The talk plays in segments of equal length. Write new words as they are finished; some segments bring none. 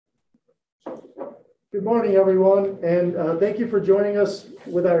Good morning, everyone, and thank you for joining us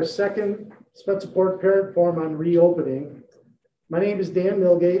with our second Spencerport Parent Forum on reopening. My name is Dan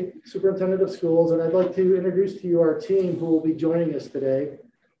Milgate, Superintendent of Schools, and I'd like to introduce to you our team who will be joining us today.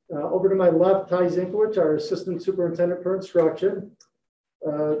 Over to my left, Ty Zinkowicz, our Assistant Superintendent for Instruction.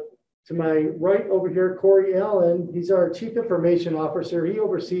 To my right over here, Corey Allen, he's our Chief Information Officer. He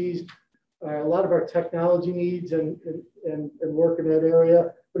oversees a lot of our technology needs and work in that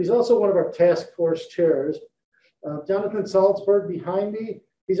area, but he's also one of our task force chairs. Jonathan Salzberg behind me,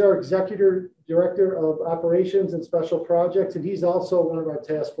 he's our Executive Director of Operations and Special Projects, and he's also one of our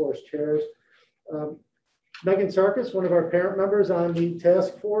task force chairs. Megan Sarkis, one of our parent members on the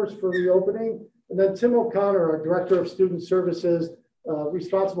task force for reopening, and then Tim O'Connor, our Director of Student Services,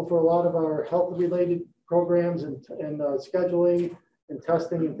 responsible for a lot of our health-related programs and scheduling and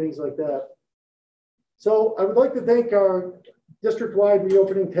testing and things like that. So I would like to thank our district-wide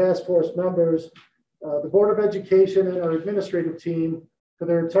reopening task force members, the Board of Education and our administrative team for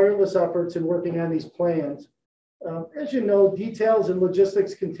their tireless efforts in working on these plans. As you know, details and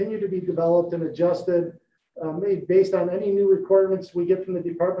logistics continue to be developed and adjusted made based on any new requirements we get from the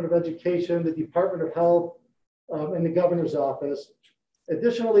Department of Education, the Department of Health, and the Governor's Office.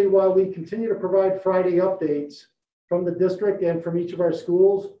 Additionally, while we continue to provide Friday updates from the district and from each of our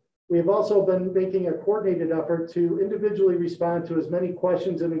schools, we have also been making a coordinated effort to individually respond to as many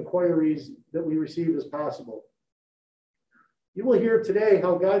questions and inquiries that we receive as possible. You will hear today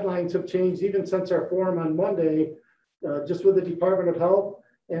how guidelines have changed even since our forum on Monday, just with the Department of Health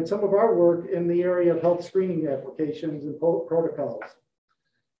and some of our work in the area of health screening applications and protocols.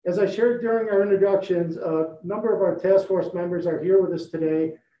 As I shared during our introductions, a number of our task force members are here with us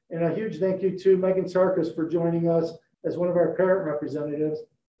today, and a huge thank you to Megan Sarkis for joining us as one of our parent representatives.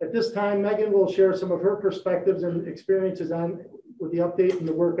 At this time, Megan will share some of her perspectives and experiences with the update and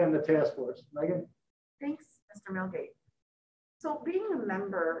the work on the task force. Megan? Thanks, Mr. Milgate. So being a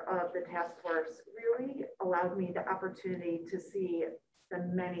member of the task force really allowed me the opportunity to see the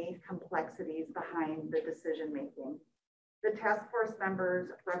many complexities behind the decision making. The task force members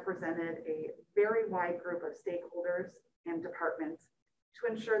represented a very wide group of stakeholders and departments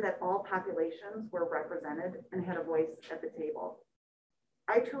to ensure that all populations were represented and had a voice at the table.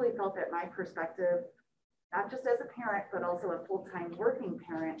 I truly felt that my perspective, not just as a parent, but also a full-time working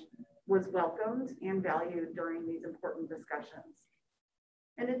parent, was welcomed and valued during these important discussions.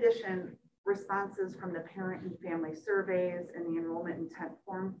 In addition, responses from the parent and family surveys and the enrollment intent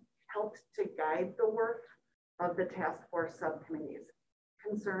form helped to guide the work of the task force subcommittees.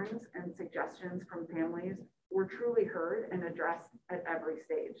 Concerns and suggestions from families were truly heard and addressed at every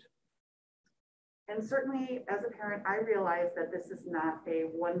stage. And certainly as a parent, I realize that this is not a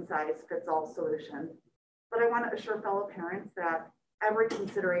one-size-fits-all solution, but I want to assure fellow parents that every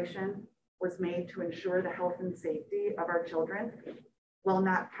consideration was made to ensure the health and safety of our children while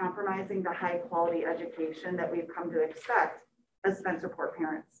not compromising the high-quality education that we've come to expect as Spencerport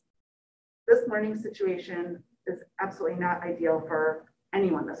parents. This learning situation is absolutely not ideal for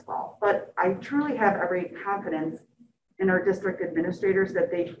anyone this fall, but I truly have every confidence in our district administrators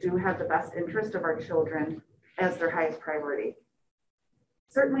that they do have the best interest of our children as their highest priority.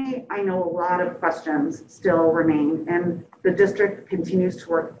 Certainly, I know a lot of questions still remain, and the district continues to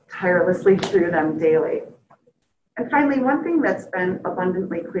work tirelessly through them daily. And finally, one thing that's been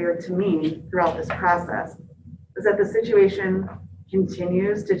abundantly clear to me throughout this process is that the situation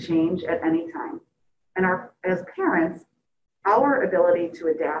continues to change at any time. And as parents, our ability to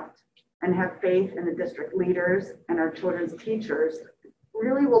adapt and have faith in the district leaders and our children's teachers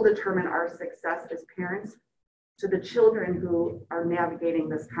really will determine our success as parents to the children who are navigating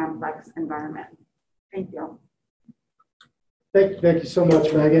this complex environment. Thank you. Thank you so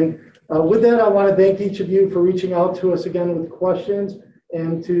much, Megan. With that, I want to thank each of you for reaching out to us again with questions,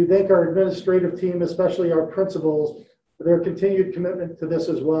 and to thank our administrative team, especially our principals, for their continued commitment to this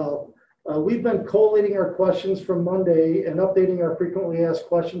as well. We've been collating our questions from Monday and updating our frequently asked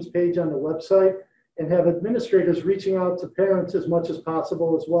questions page on the website, and have administrators reaching out to parents as much as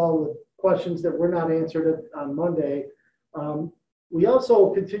possible as well with questions that were not answered on Monday. We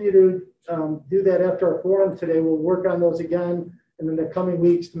also continue to do that after our forum today. We'll work on those again in the coming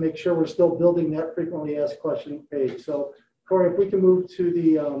weeks to make sure we're still building that frequently asked question page. So Corey, if we can move to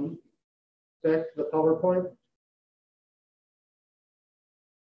the back to the PowerPoint.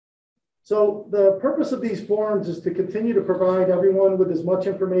 So the purpose of these forums is to continue to provide everyone with as much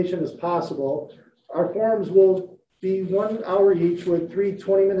information as possible. Our forums will be 1 hour each with 3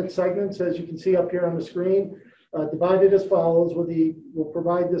 20-minute segments, as you can see up here on the screen, divided as follows. We'll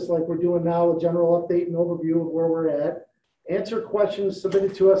provide this like we're doing now, a general update and overview of where we're at, answer questions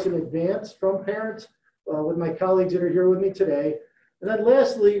submitted to us in advance from parents, with my colleagues that are here with me today. And then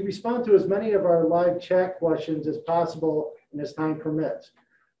lastly, respond to as many of our live chat questions as possible and as time permits.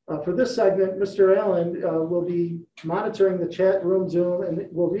 For this segment, Mr. Allen will be monitoring the chat room Zoom and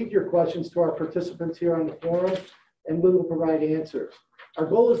will read your questions to our participants here on the forum, and we will provide answers. Our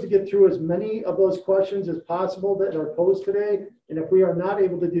goal is to get through as many of those questions as possible that are posed today. And if we are not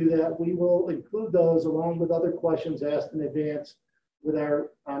able to do that, we will include those along with other questions asked in advance on our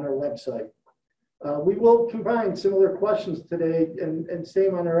website. We will combine similar questions today and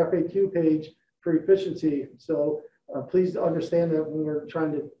same on our FAQ page for efficiency. So please understand that when we're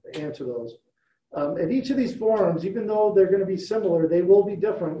trying to answer those. At each of these forums, even though they're going to be similar, they will be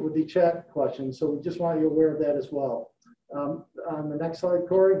different with the chat questions. So we just want you aware of that as well. On the next slide,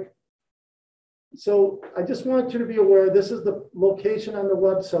 Corey. So I just want you to be aware, this is the location on the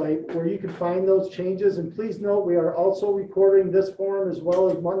website where you can find those changes. And please note, we are also recording this forum as well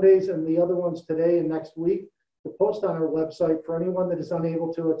as Mondays and the other ones today and next week to post on our website for anyone that is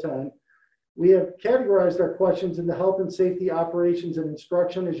unable to attend. We have categorized our questions into health and safety operations and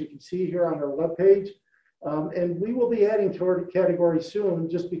instruction, as you can see here on our webpage. And we will be adding to our category soon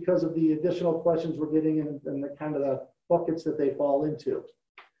just because of the additional questions we're getting and the kind of the buckets that they fall into.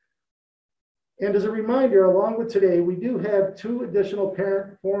 And as a reminder, along with today, we do have 2 additional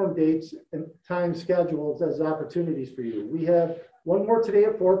parent forum dates and time schedules as opportunities for you. We have one more today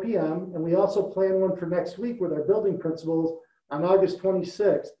at 4 p.m. and we also plan one for next week with our building principals on August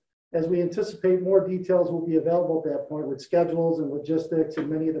 26th, as we anticipate more details will be available at that point with schedules and logistics and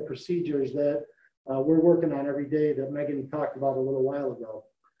many of the procedures that we're working on every day that Megan talked about a little while ago.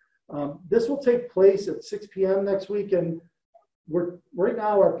 This will take place at 6 p.m. next week, and right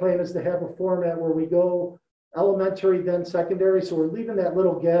now our plan is to have a format where we go elementary, then secondary. So we're leaving that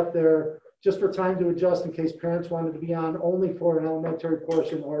little gap there just for time to adjust in case parents wanted to be on only for an elementary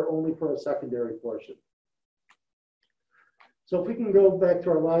portion or only for a secondary portion. So if we can go back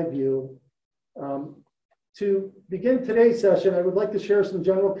to our live view. To begin today's session, I would like to share some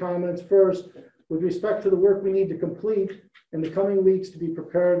general comments first with respect to the work we need to complete in the coming weeks to be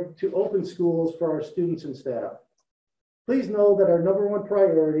prepared to open schools for our students and staff. Please know that our #1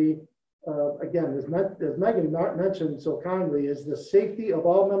 priority, again, as Megan mentioned so kindly, is the safety of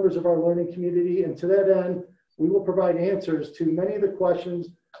all members of our learning community. And to that end, we will provide answers to many of the questions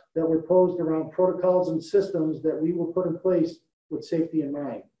that were posed around protocols and systems that we will put in place with safety in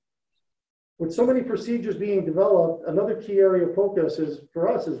mind. With so many procedures being developed, another key area of focus for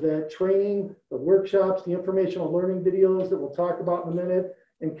us is that training, the workshops, the informational learning videos that we'll talk about in a minute,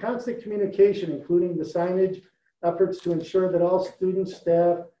 and constant communication, including the signage efforts to ensure that all students,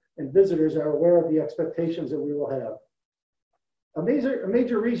 staff, and visitors are aware of the expectations that we will have. A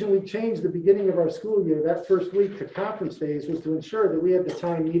major reason we changed the beginning of our school year, that first week, to conference days was to ensure that we had the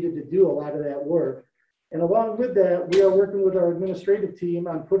time needed to do a lot of that work. And along with that, we are working with our administrative team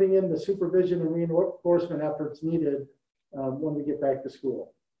on putting in the supervision and reinforcement efforts needed when we get back to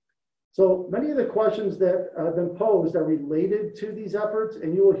school. So many of the questions that have been posed are related to these efforts,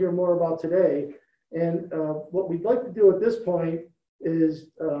 and you will hear more about today. And what we'd like to do at this point is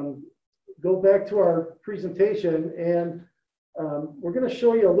go back to our presentation, and we're going to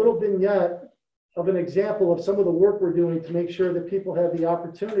show you a little vignette of an example of some of the work we're doing to make sure that people have the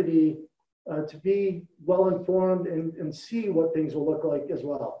opportunity to be well informed and see what things will look like as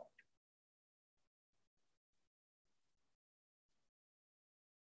well.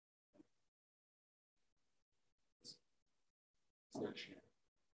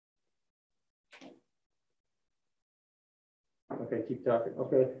 Okay, keep talking.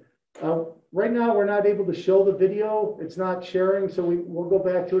 Okay. Right now, we're not able to show the video. It's not sharing, so we'll go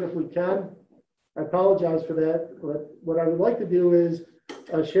back to it if we can. I apologize for that. But what I would like to do is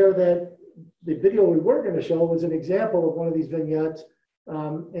share that the video we were going to show was an example of one of these vignettes,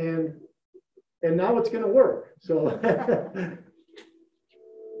 and now it's going to work. So.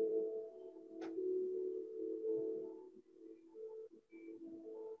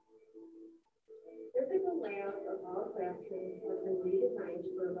 Physical layout of all classrooms has been redesigned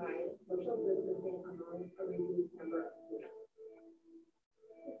to provide social distancing among a reduced number of students.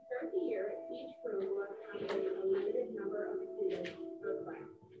 To start the year, each room will accommodate a limited number of students per class.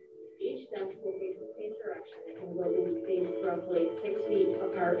 Each desk will face the same direction and will be spaced roughly 6 feet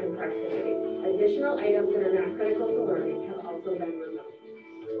apart in proximity. Additional items that are not critical to learning have also been removed.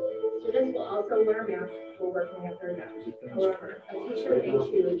 Students will also wear masks while working at their desks. However, a teacher may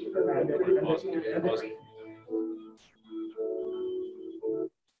choose to provide brief mask free.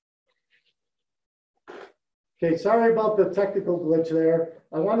 Okay, sorry about the technical glitch there.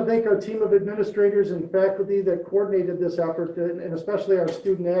 I want to thank our team of administrators and faculty that coordinated this effort, and especially our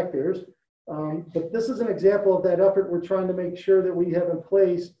student actors. But this is an example of that effort we're trying to make sure that we have in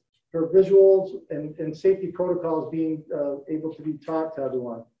place for visuals and safety protocols being able to be taught to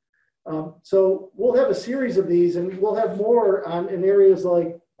everyone. So we'll have a series of these, and we'll have more in areas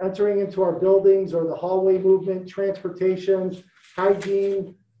like entering into our buildings or the hallway movement, transportation,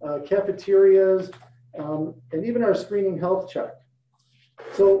 hygiene, cafeterias, and even our screening health check.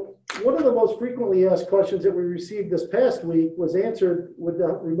 So one of the most frequently asked questions that we received this past week was answered with the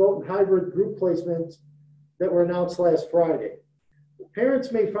remote and hybrid group placements that were announced last Friday.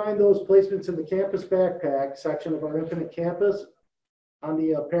 Parents may find those placements in the campus backpack section of our Infinite Campus on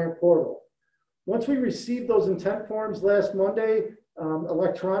the parent portal. Once we received those intent forms last Monday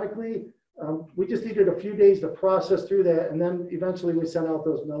electronically, we just needed a few days to process through that, and then eventually we sent out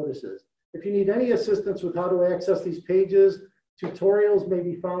those notices. If you need any assistance with how to access these pages, tutorials may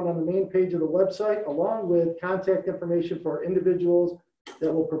be found on the main page of the website, along with contact information for individuals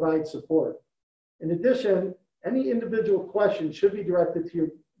that will provide support. In addition, any individual question should be directed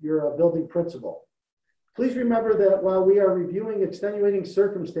to your building principal. Please remember that while we are reviewing extenuating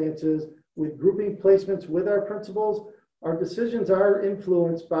circumstances with grouping placements with our principals, our decisions are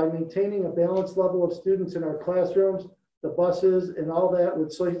influenced by maintaining a balanced level of students in our classrooms, the buses, and all that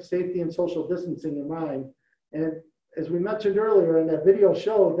with safety and social distancing in mind. And as we mentioned earlier, and that video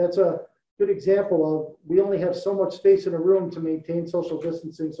showed, that's a good example of we only have so much space in a room to maintain social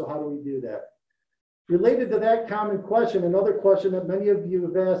distancing, so how do we do that? Related to that common question, another question that many of you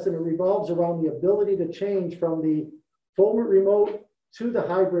have asked, and it revolves around the ability to change from the full remote to the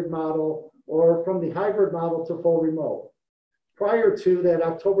hybrid model, or from the hybrid model to full remote. Prior to that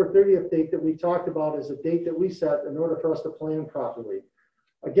October 30th date that we talked about as a date that we set in order for us to plan properly.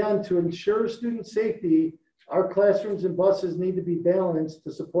 Again, to ensure student safety, our classrooms and buses need to be balanced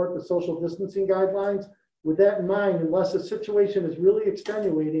to support the social distancing guidelines. With that in mind, unless the situation is really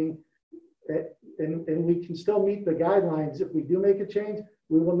extenuating, and we can still meet the guidelines, if we do make a change,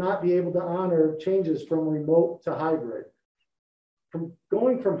 we will not be able to honor changes from remote to hybrid.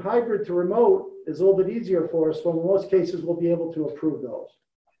 Going from hybrid to remote is a little bit easier for us, so in most cases, we'll be able to approve those.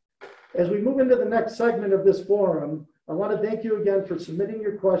 As we move into the next segment of this forum, I want to thank you again for submitting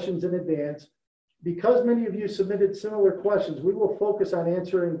your questions in advance. Because many of you submitted similar questions, we will focus on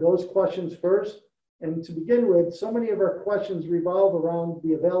answering those questions first. And to begin with, so many of our questions revolve around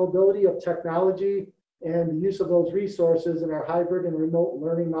the availability of technology and the use of those resources in our hybrid and remote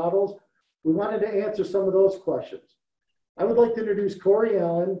learning models. We wanted to answer some of those questions. I would like to introduce Corey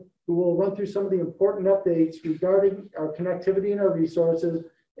Allen, who will run through some of the important updates regarding our connectivity and our resources,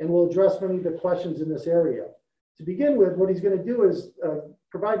 and will address many of the questions in this area. To begin with, what he's going to do is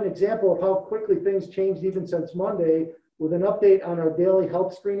provide an example of how quickly things changed even since Monday, with an update on our daily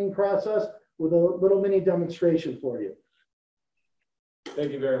health screening process, with a little mini demonstration for you.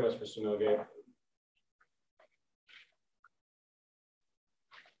 Thank you very much, Mr. Milgate.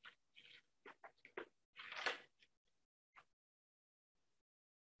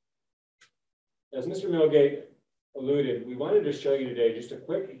 As Mr. Milgate alluded, we wanted to show you today just a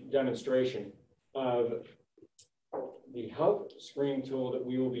quick demonstration of the health screening tool that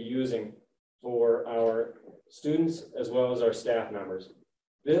we will be using for our students as well as our staff members.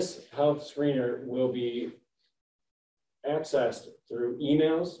 This health screener will be accessed through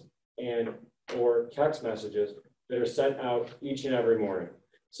emails and or text messages that are sent out each and every morning.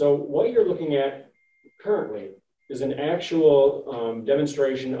 So what you're looking at currently is an actual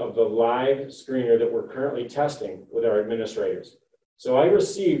demonstration of the live screener that we're currently testing with our administrators. So I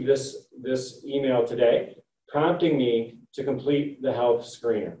received this email today prompting me to complete the health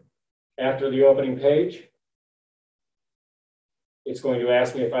screener. After the opening page, it's going to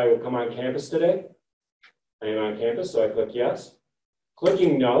ask me if I will come on campus today. I am on campus, so I click yes.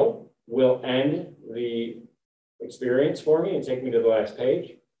 Clicking no will end the experience for me and take me to the last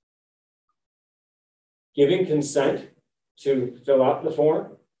page. Giving consent to fill out the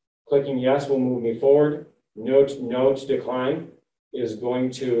form. Clicking yes will move me forward. No to decline is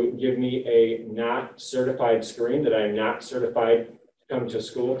going to give me a not certified screen, that I am not certified to come to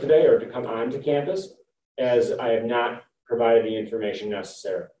school today or to come onto campus, as I have not provided the information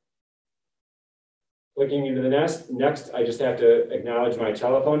necessary. Clicking into the next, I just have to acknowledge my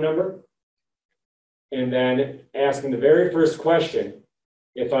telephone number, and then asking the very first question,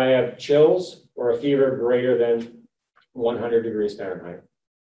 if I have chills or a fever greater than 100 degrees Fahrenheit.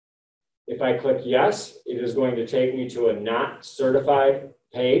 If I click yes, it is going to take me to a not certified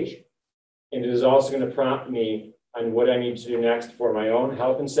page, and it is also going to prompt me on what I need to do next for my own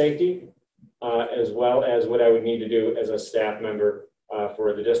health and safety, as well as what I would need to do as a staff member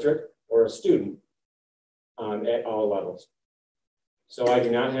for the district or a student at all levels. so I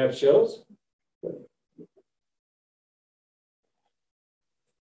do not have chills.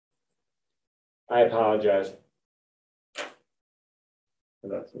 I apologize.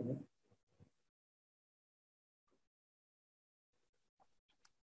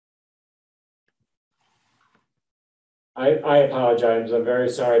 I apologize. I'm very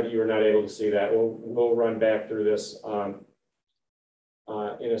sorry that you were not able to see that. We'll run back through this in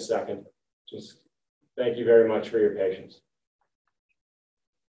a second. Just thank you very much for your patience.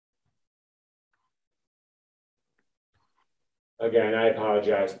 Again, I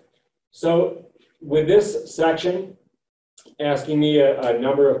apologize. So with this section, asking me a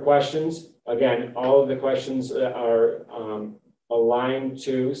number of questions, again, all of the questions are aligned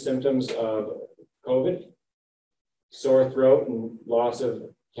to symptoms of COVID, sore throat and loss of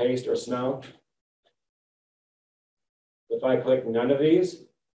taste or smell. If I click none of these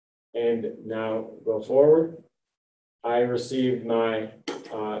and now go forward, I received my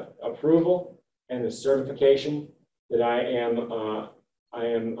approval and the certification that I am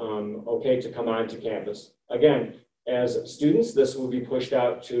okay to come on to campus. Again, as students, this will be pushed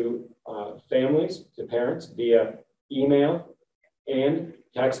out to families, to parents via email and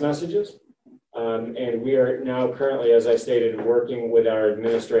text messages. And we are now currently, as I stated, working with our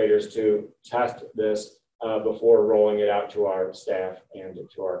administrators to test this before rolling it out to our staff and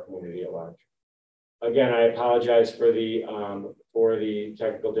to our community at large. Again, I apologize for the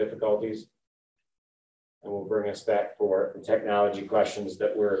technical difficulties, and we'll bring us back for the technology questions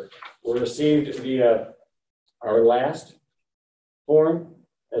that were received via our last form,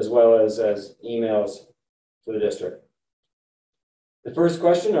 as well as emails to the district. The first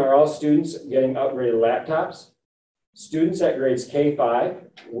question, are all students getting upgraded laptops? Students at grades K-5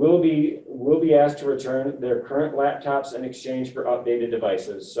 will be asked to return their current laptops in exchange for updated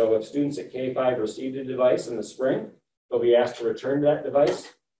devices. So if students at K-5 received a device in the spring, they'll be asked to return that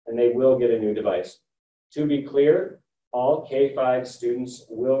device, and they will get a new device. To be clear, all K-5 students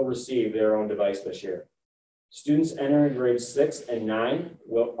will receive their own device this year. Students entering grades 6 and 9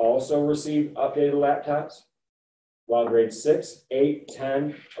 will also receive updated laptops, while grades 6, 8,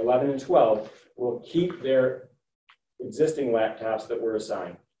 10, 11, and 12 will keep their existing laptops that were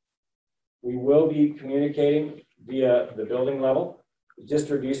assigned. We will be communicating via the building level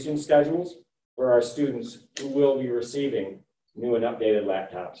distribution schedules for our students who will be receiving new and updated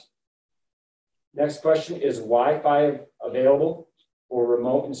laptops. Next question, is Wi-Fi available for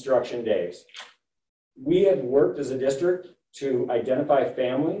remote instruction days? We have worked as a district to identify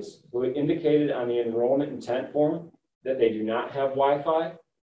families who indicated on the enrollment intent form that they do not have Wi-Fi,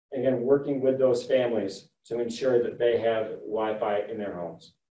 and again, working with those families to ensure that they have Wi-Fi in their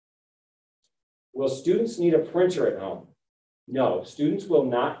homes. Will students need a printer at home? No, students will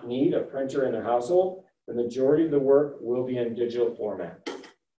not need a printer in their household. The majority of the work will be in digital format.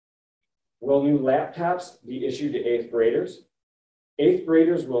 Will new laptops be issued to 8th graders? 8th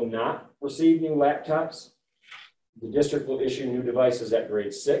graders will not receive new laptops. The district will issue new devices at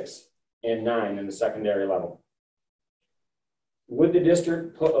grade 6 and 9 in the secondary level. Would the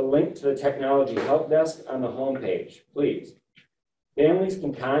district put a link to the technology help desk on the homepage, please? Families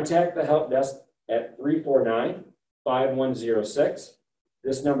can contact the help desk at 349-5106.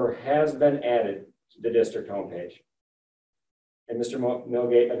 This number has been added to the district homepage. And Mr.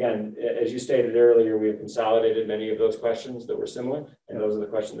 Milgate, again, as you stated earlier, we have consolidated many of those questions that were similar, and those are the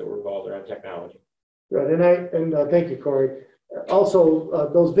questions that were involved around technology. Right, and thank you, Corey. Also,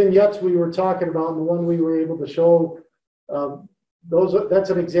 those vignettes we were talking about, and the one we were able to show,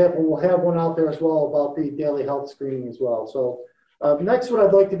 that's an example. We'll have one out there as well about the daily health screening as well. So next, what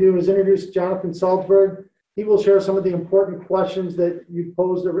I'd like to do is introduce Jonathan Salzberg. He will share some of the important questions that you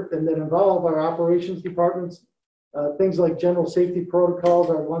posed and that involve our operations departments, things like general safety protocols,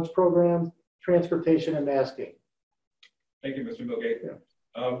 our lunch programs, transportation, and masking. Thank you, Mr. Milgate. Yeah.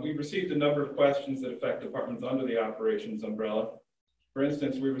 We've received a number of questions that affect departments under the operations umbrella. For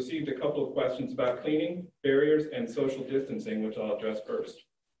instance, we received a couple of questions about cleaning, barriers, and social distancing, which I'll address first.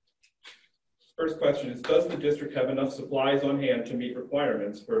 First question is, does the district have enough supplies on hand to meet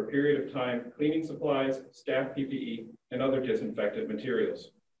requirements for a period of time, cleaning supplies, staff PPE, and other disinfectant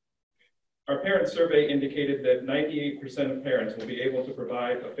materials? Our parent survey indicated that 98% of parents will be able to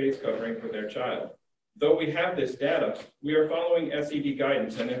provide a face covering for their child. Though we have this data, we are following SED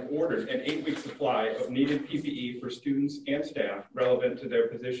guidance and have ordered an 8-week supply of needed PPE for students and staff relevant to their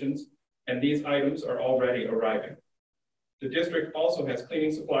positions, and these items are already arriving. The district also has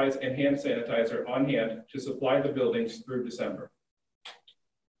cleaning supplies and hand sanitizer on hand to supply the buildings through December.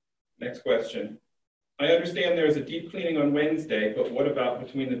 Next question. I understand there is a deep cleaning on Wednesday, but what about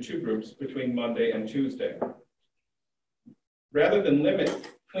between the two groups between Monday and Tuesday? Rather than limit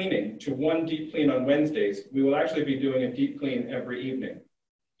cleaning to one deep clean on Wednesdays, we will actually be doing a deep clean every evening.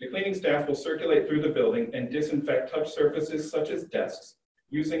 The cleaning staff will circulate through the building and disinfect touch surfaces such as desks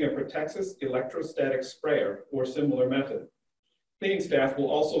using a Protexis electrostatic sprayer or similar method. Cleaning staff will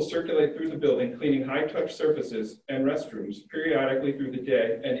also circulate through the building, cleaning high-touch surfaces and restrooms periodically through the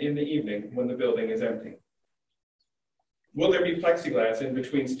day and in the evening when the building is empty. Will there be plexiglass in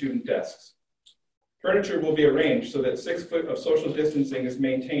between student desks? Furniture will be arranged so that 6 feet of social distancing is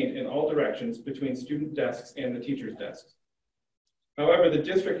maintained in all directions between student desks and the teacher's desks. However, the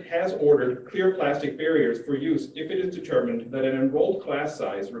district has ordered clear plastic barriers for use if it is determined that an enrolled class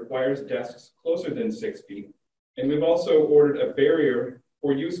size requires desks closer than 6 feet, and we've also ordered a barrier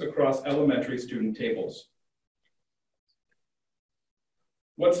for use across elementary student tables.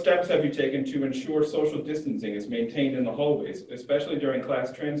 What steps have you taken to ensure social distancing is maintained in the hallways, especially during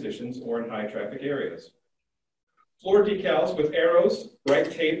class transitions or in high traffic areas? Floor decals with arrows,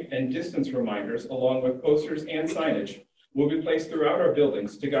 bright tape, and distance reminders, along with posters and signage, will be placed throughout our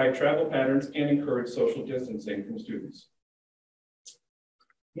buildings to guide travel patterns and encourage social distancing from students.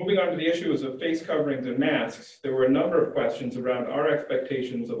 Moving on to the issues of face coverings and masks, there were a number of questions around our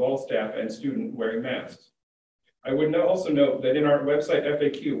expectations of all staff and students wearing masks. I would also note that in our website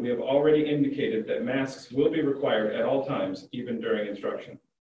FAQ, we have already indicated that masks will be required at all times, even during instruction.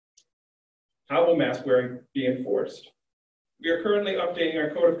 How will mask wearing be enforced? We are currently updating our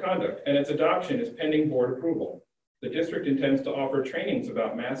code of conduct, and its adoption is pending board approval. The district intends to offer trainings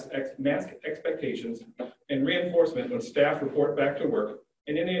about mask expectations and reinforcement when staff report back to work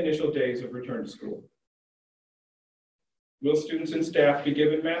and in the initial days of return to school. Will students and staff be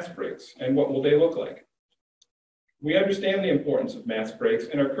given mask breaks, and what will they look like? We understand the importance of mask breaks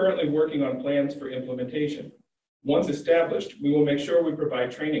and are currently working on plans for implementation. Once established, we will make sure we provide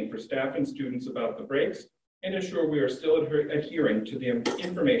training for staff and students about the breaks and ensure we are still adhering to the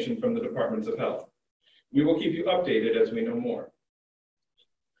information from the Departments of Health. We will keep you updated as we know more.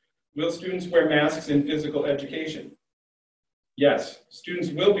 Will students wear masks in physical education? Yes, students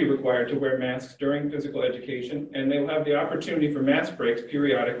will be required to wear masks during physical education, and they will have the opportunity for mask breaks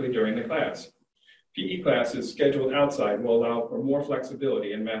periodically during the class. PE classes scheduled outside will allow for more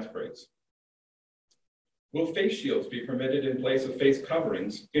flexibility in mask breaks. Will face shields be permitted in place of face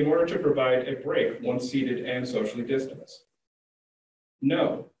coverings in order to provide a break once seated and socially distanced?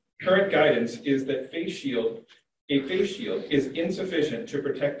 No. Current guidance is that a face shield is insufficient to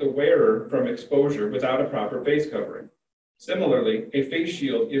protect the wearer from exposure without a proper face covering. Similarly, a face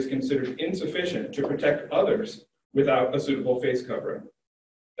shield is considered insufficient to protect others without a suitable face covering.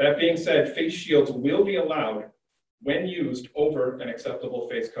 That being said, face shields will be allowed when used over an acceptable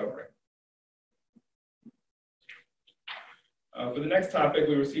face covering. For the next topic,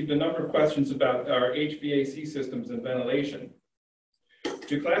 we received a number of questions about our HVAC systems and ventilation.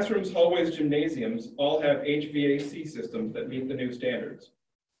 Do classrooms, hallways, gymnasiums all have HVAC systems that meet the new standards?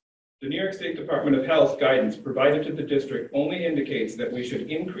 The New York State Department of Health guidance provided to the district only indicates that we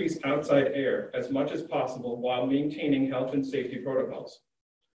should increase outside air as much as possible while maintaining health and safety protocols.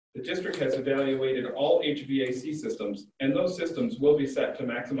 The district has evaluated all HVAC systems, and those systems will be set to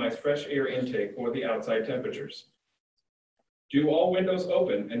maximize fresh air intake or the outside temperatures. Do all windows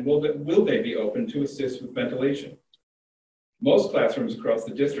open, and will they be open to assist with ventilation? Most classrooms across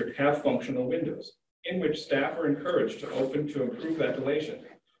the district have functional windows, in which staff are encouraged to open to improve ventilation,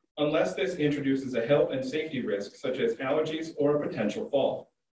 unless this introduces a health and safety risk, such as allergies or a potential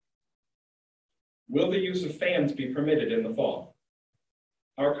fall. Will the use of fans be permitted in the fall?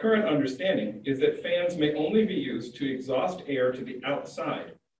 Our current understanding is that fans may only be used to exhaust air to the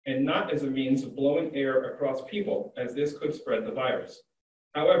outside and not as a means of blowing air across people, as this could spread the virus.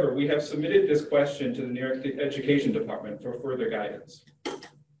 However, we have submitted this question to the New York State Education Department for further guidance.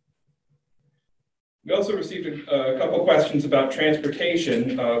 We also received a couple questions about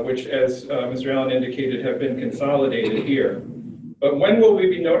transportation, which, as Mr. Allen indicated, have been consolidated here. But when will we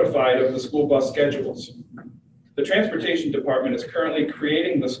be notified of the school bus schedules? The Transportation Department is currently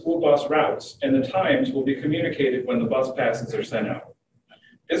creating the school bus routes, and the times will be communicated when the bus passes are sent out.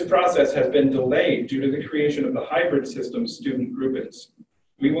 This process has been delayed due to the creation of the hybrid system student groupings.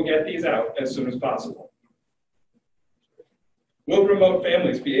 We will get these out as soon as possible. Will remote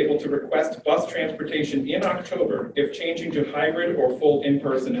families be able to request bus transportation in October if changing to hybrid or full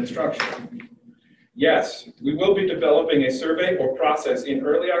in-person instruction? Yes, we will be developing a survey or process in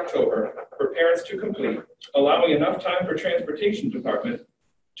early October for parents to complete, allowing enough time for Transportation Department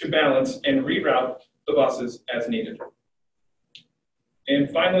to balance and reroute the buses as needed. And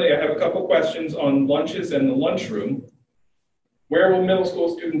finally, I have a couple questions on lunches and the lunchroom. Where will middle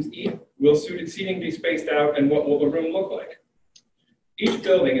school students eat? Will seating be spaced out, and what will the room look like? Each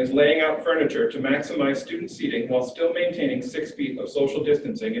building is laying out furniture to maximize student seating while still maintaining 6 feet of social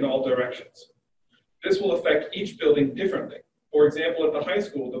distancing in all directions. This will affect each building differently. For example, at the high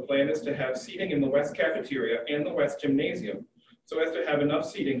school, the plan is to have seating in the west cafeteria and the west gymnasium so as to have enough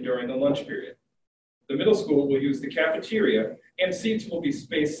seating during the lunch period. The middle school will use the cafeteria and seats will be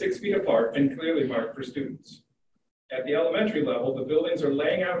spaced 6 feet apart and clearly marked for students. At the elementary level, the buildings are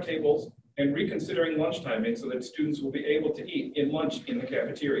laying out tables and reconsidering lunch timing so that students will be able to eat in lunch in the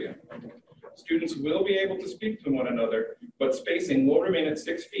cafeteria. Students will be able to speak to one another, but spacing will remain at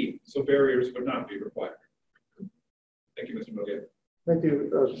 6 feet, so barriers would not be required. Thank you, Mr. Milgate. Thank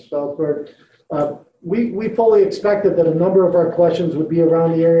you, Spencerport. We fully expected that a number of our questions would be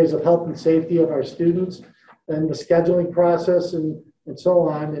around the areas of health and safety of our students and the scheduling process and so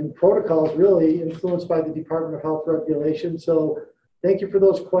on, and protocols really influenced by the Department of Health regulation. So thank you for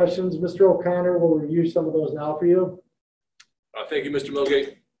those questions. Mr. O'Connor will review some of those now for you. Thank you, Mr.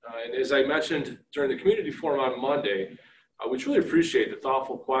 Milgate. And as I mentioned during the community forum on Monday, we truly appreciate the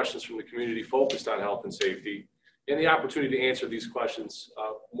thoughtful questions from the community focused on health and safety and the opportunity to answer these questions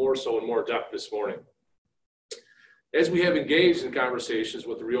more so in more depth this morning. As we have engaged in conversations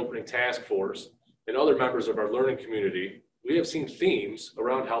with the reopening task force and other members of our learning community, we have seen themes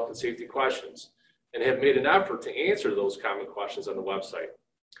around health and safety questions and have made an effort to answer those common questions on the website.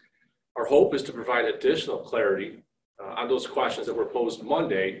 Our hope is to provide additional clarity on those questions that were posed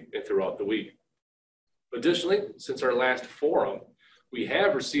Monday and throughout the week. Additionally, since our last forum, we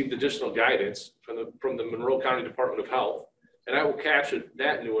have received additional guidance from the Monroe County Department of Health, and I will capture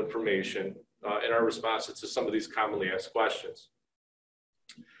that new information in our responses to some of these commonly asked questions.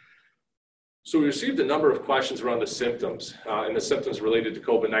 So we received a number of questions around the symptoms and the symptoms related to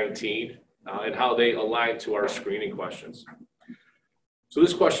COVID-19 and how they align to our screening questions. So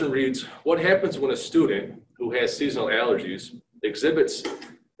this question reads, what happens when a student who has seasonal allergies exhibits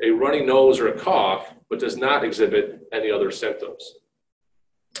a runny nose or a cough, but does not exhibit any other symptoms?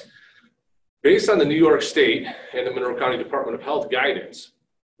 Based on the New York State and the Monroe County Department of Health guidance,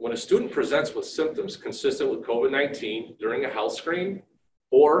 when a student presents with symptoms consistent with COVID-19 during a health screen,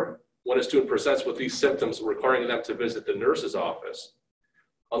 or when a student presents with these symptoms requiring them to visit the nurse's office,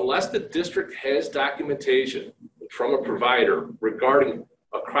 unless the district has documentation from a provider regarding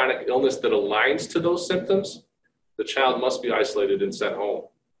a chronic illness that aligns to those symptoms, the child must be isolated and sent home.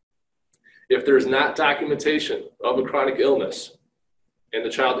 If there is not documentation of a chronic illness and the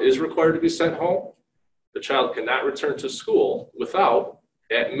child is required to be sent home, the child cannot return to school without,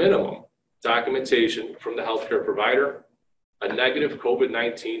 at minimum, documentation from the healthcare provider, a negative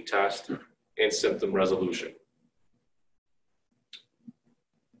COVID-19 test, and symptom resolution.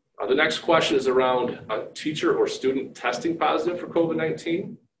 The next question is around a teacher or student testing positive for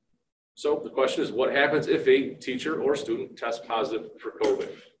COVID-19. So the question is, what happens if a teacher or student tests positive for COVID?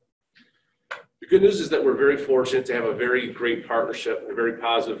 The good news is that we're very fortunate to have a very great partnership, a very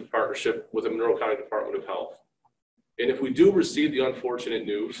positive partnership with the Monroe County Department of Health. And if we do receive the unfortunate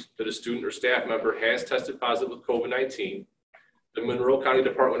news that a student or staff member has tested positive with COVID-19, the Monroe County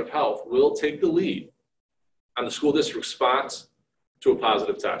Department of Health will take the lead on the school district's response to a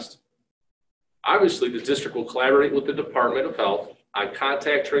positive test. Obviously, the district will collaborate with the Department of Health on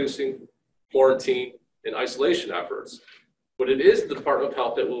contact tracing, quarantine, and isolation efforts, but it is the Department of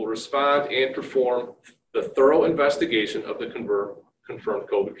Health that will respond and perform the thorough investigation of the confirmed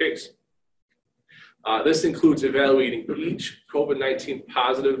COVID case. This includes evaluating each COVID-19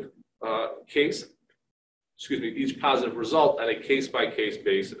 positive each positive result on a case-by-case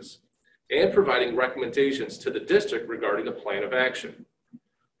basis, and providing recommendations to the district regarding a plan of action.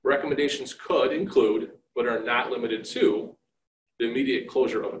 Recommendations could include, but are not limited to, the immediate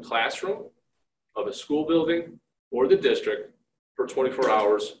closure of a classroom, of a school building, or the district for 24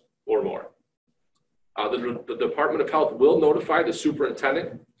 hours or more. The Department of Health will notify the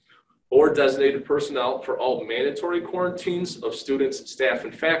superintendent or designated personnel for all mandatory quarantines of students, staff,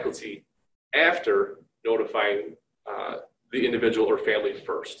 and faculty after notifying the individual or family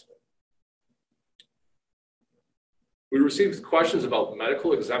first. We received questions about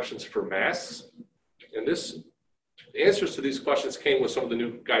medical exemptions for masks, and the answers to these questions came with some of the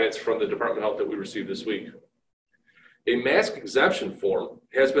new guidance from the Department of Health that we received this week. A mask exemption form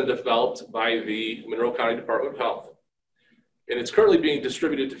has been developed by the Monroe County Department of Health, and it's currently being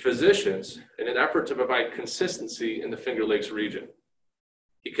distributed to physicians in an effort to provide consistency in the Finger Lakes region.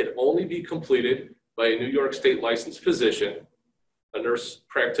 It can only be completed by a New York State licensed physician, a nurse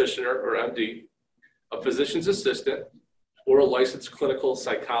practitioner or MD, a physician's assistant, or a licensed clinical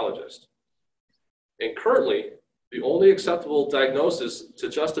psychologist. And currently, the only acceptable diagnosis to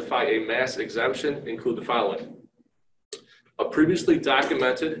justify a mask exemption include the following: a previously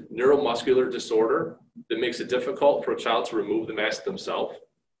documented neuromuscular disorder that makes it difficult for a child to remove the mask themselves,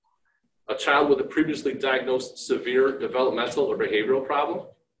 a child with a previously diagnosed severe developmental or behavioral problem,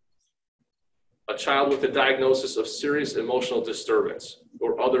 a child with a diagnosis of serious emotional disturbance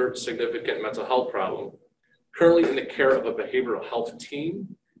or other significant mental health problem, currently in the care of a behavioral health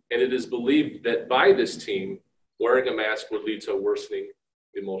team, and it is believed that by this team, wearing a mask would lead to a worsening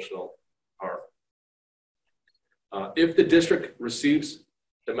emotional harm. If the district receives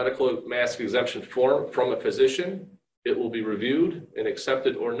the medical mask exemption form from a physician, it will be reviewed and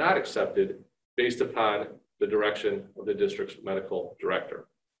accepted or not accepted based upon the direction of the district's medical director.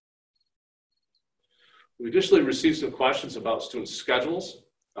 We additionally received some questions about student schedules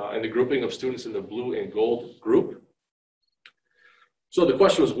and the grouping of students in the blue and gold group. So the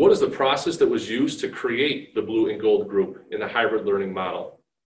question was, what is the process that was used to create the blue and gold group in the hybrid learning model?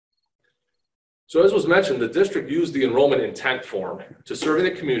 So as was mentioned, the district used the enrollment intent form to survey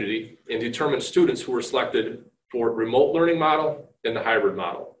the community and determine students who were selected for remote learning model and the hybrid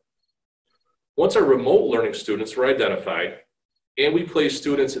model. Once our remote learning students were identified, and we placed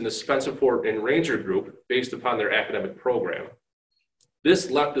students in the Spencerport and Ranger group based upon their academic program,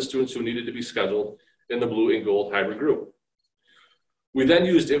 this left the students who needed to be scheduled in the blue and gold hybrid group. We then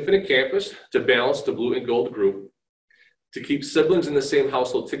used Infinite Campus to balance the blue and gold group to keep siblings in the same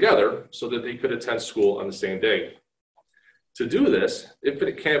household together so that they could attend school on the same day. To do this,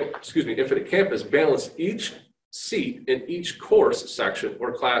 Infinite Campus balanced each seat in each course section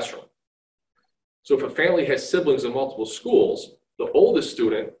or classroom. So if a family has siblings in multiple schools, the oldest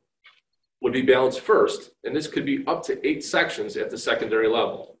student would be balanced first, and this could be up to 8 sections at the secondary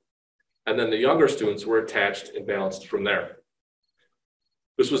level. And then the younger students were attached and balanced from there.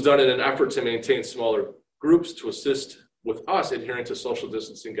 This was done in an effort to maintain smaller groups to assist with us adhering to social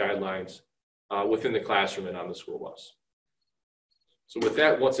distancing guidelines within the classroom and on the school bus. So with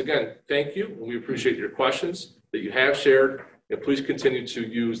that, once again, thank you. And we appreciate your questions that you have shared, and please continue to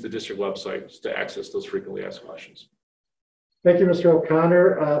use the district website to access those frequently asked questions. Thank you, Mr.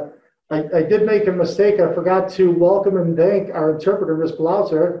 O'Connor. I did make a mistake. I forgot to welcome and thank our interpreter, Ms.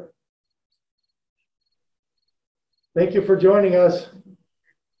 Blauser. Thank you for joining us.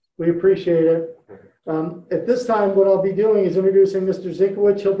 We appreciate it. At this time, what I'll be doing is introducing Mr.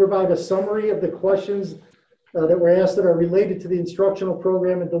 Zinkowicz. He'll provide a summary of the questions that were asked that are related to the instructional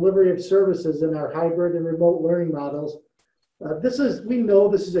program and delivery of services in our hybrid and remote learning models. We know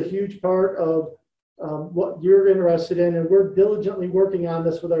this is a huge part of what you're interested in, and we're diligently working on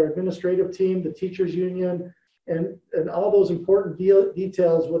this with our administrative team, the teachers union, and all those important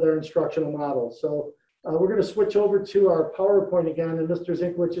details with our instructional models. So we're going to switch over to our PowerPoint again, and Mr.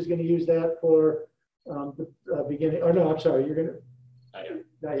 Zinkowicz is going to use that for the beginning. Oh, no, I'm sorry. You're going to.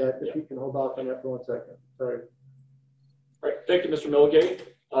 Not yet. If you can hold off on that for 1 second. Sorry. All right. Thank you, Mr. Milgate.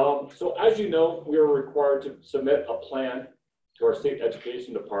 So as you know, we are required to submit a plan to our state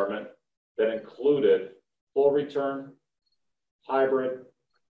education department that included full return, hybrid,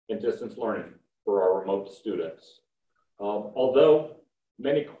 and distance learning for our remote students. Although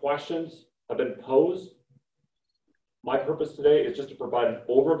many questions have been posed, my purpose today is just to provide an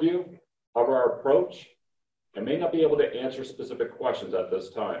overview of our approach. I may not be able to answer specific questions at this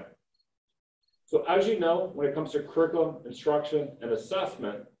time. So as you know, when it comes to curriculum, instruction, and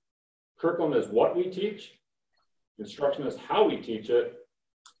assessment, curriculum is what we teach, instruction is how we teach it,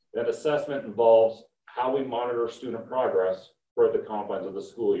 and assessment involves how we monitor student progress for the confines of the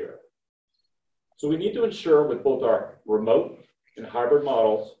school year. So we need to ensure with both our remote and hybrid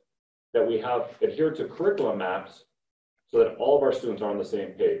models that we have adhered to curriculum maps so that all of our students are on the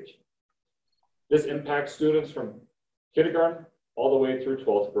same page. This impacts students from kindergarten all the way through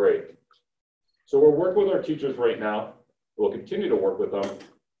 12th grade. So we're working with our teachers right now. We'll continue to work with them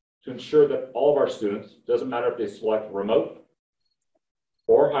to ensure that all of our students, doesn't matter if they select remote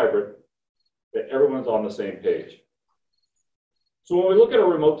or hybrid, that everyone's on the same page. So when we look at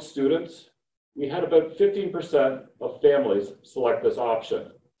our remote students, we had about 15% of families select this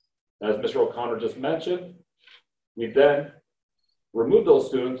option. As Mr. O'Connor just mentioned, we then removed those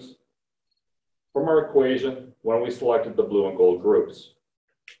students from our equation when we selected the blue and gold groups.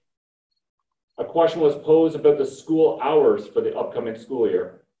 A question was posed about the school hours for the upcoming school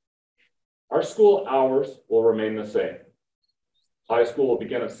year. Our school hours will remain the same. High school will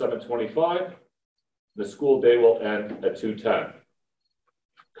begin at 7:25. The school day will end at 2:10.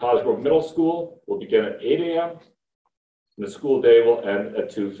 Cottage Grove Middle School will begin at 8 a.m. and the school day will end at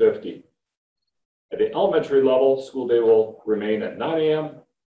 2:50. At the elementary level, school day will remain at 9 a.m.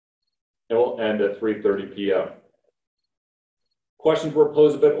 and will end at 3:30 p.m. Questions were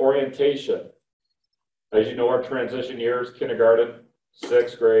posed about orientation. As you know, our transition years, kindergarten,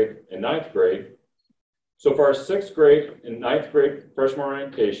 6th grade, and 9th grade. So for our 6th grade and 9th grade freshman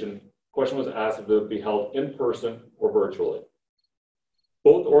orientation, question was asked if it would be held in person or virtually.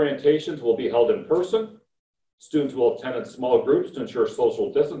 Both orientations will be held in person. Students will attend in small groups to ensure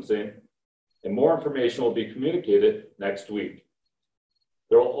social distancing, and more information will be communicated next week.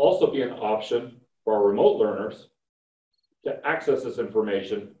 There will also be an option for our remote learners to access this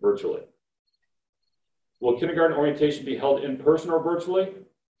information virtually. Will kindergarten orientation be held in person or virtually?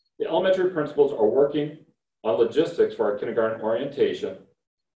 The elementary principals are working on logistics for our kindergarten orientation,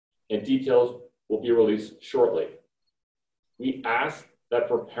 and details will be released shortly. We ask that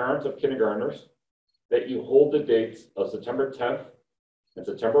for parents of kindergartners that you hold the dates of September 10th and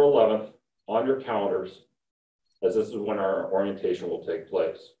September 11th on your calendars, as this is when our orientation will take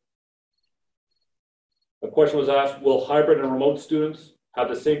place. A question was asked, will hybrid and remote students have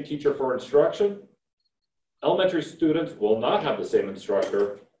the same teacher for instruction? Elementary students will not have the same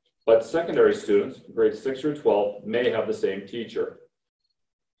instructor, but secondary students, grades 6 through 12, may have the same teacher.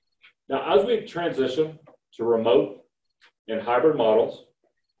 Now, as we transition to remote and hybrid models,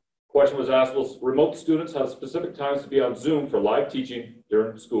 question was asked, will remote students have specific times to be on Zoom for live teaching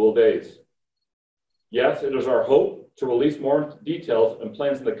during school days? Yes, it is our hope to release more details and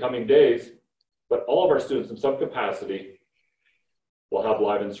plans in the coming days, but all of our students in some capacity will have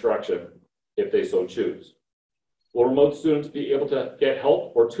live instruction if they so choose. Will remote students be able to get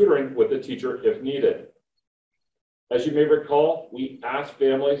help or tutoring with the teacher if needed? As you may recall, we asked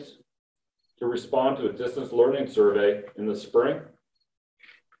families to respond to a distance learning survey in the spring.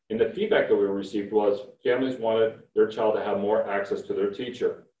 And the feedback that we received was families wanted their child to have more access to their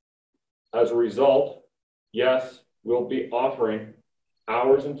teacher. As a result, yes, we'll be offering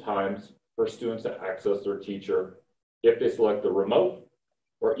hours and times for students to access their teacher if they select the remote,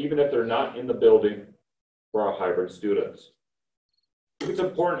 or even if they're not in the building for our hybrid students. I think it's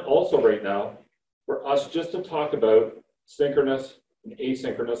important also right now for us just to talk about synchronous and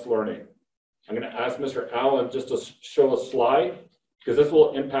asynchronous learning. I'm going to ask Mr. Allen just to show a slide, because this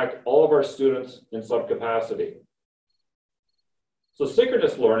will impact all of our students in some capacity. So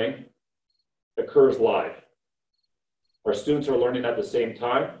synchronous learning occurs live. Our students are learning at the same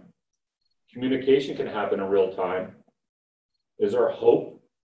time. Communication can happen in real time. It is our hope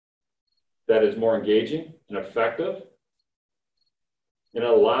that is more engaging and effective, and it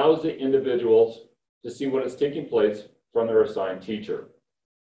allows the individuals to see what is taking place from their assigned teacher.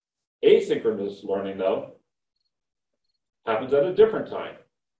 Asynchronous learning, though, happens at a different time.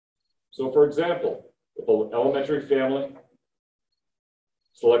 So for example, if an elementary family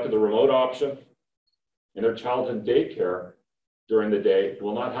selected the remote option and their child in daycare during the day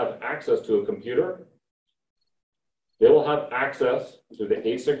will not have access to a computer, they will have access to the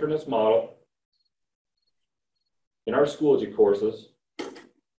asynchronous model in our Schoology courses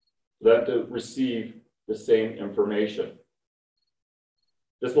for them to receive the same information.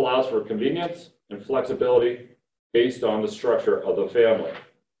 This allows for convenience and flexibility based on the structure of the family.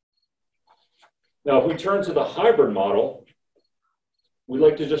 Now, if we turn to the hybrid model, we'd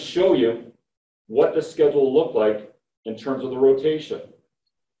like to just show you what the schedule will look like in terms of the rotation.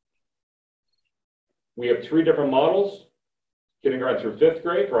 We have 3 different models: kindergarten through 5th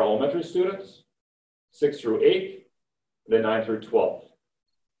grade for our elementary students, 6th through 8th, and then 9th through 12th.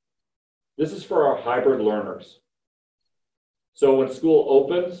 This is for our hybrid learners. So when school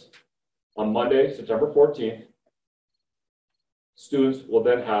opens on Monday, September 14th, students will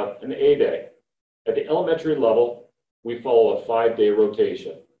then have an A day. At the elementary level, we follow a 5-day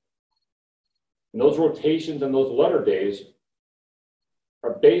rotation. And those rotations and those letter days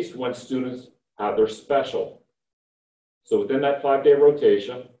are based when students have their special. So within that 5-day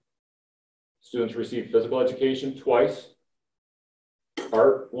rotation, students receive physical education twice,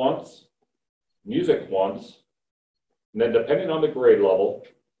 art once, music once, and then depending on the grade level,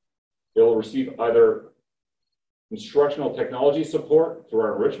 they will receive either instructional technology support through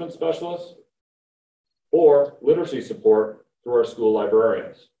our enrichment specialists or literacy support through our school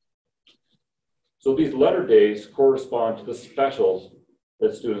librarians. So these letter days correspond to the specials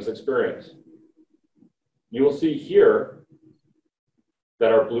that students experience. You will see here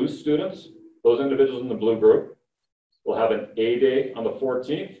that our blue students, those individuals in the blue group, will have an A day on the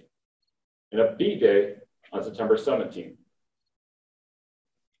 14th and a B day on September 17th.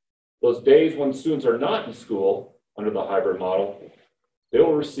 Those days when students are not in school under the hybrid model, they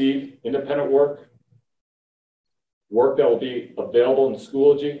will receive independent work that will be available in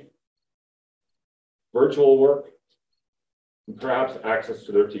Schoology, virtual work, and perhaps access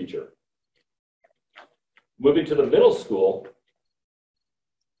to their teacher. Moving to the middle school,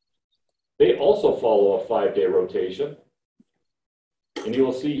 They also follow a 5-day rotation. And you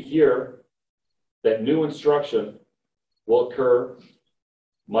will see here that new instruction will occur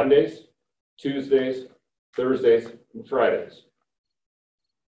Mondays, Tuesdays, Thursdays, and Fridays.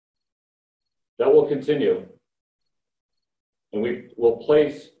 That will continue. And we will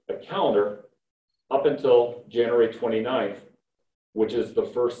place a calendar up until January 29th, which is the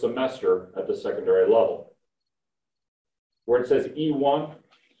first semester at the secondary level. Where it says E1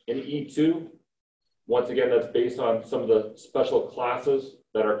 and E2, once again, that's based on some of the special classes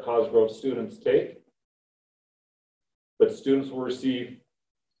that our Cosgrove students take. But students will receive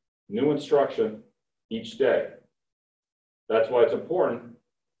new instruction each day. That's why it's important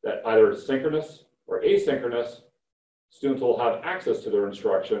that either synchronous or asynchronous, students will have access to their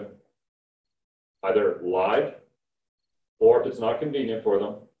instruction either live, or if it's not convenient for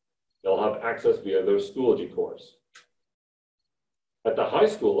them, they'll have access via their Schoology course. At the high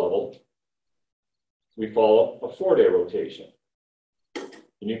school level, we follow a 4-day rotation.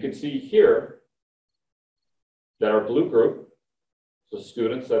 And you can see here that our blue group, the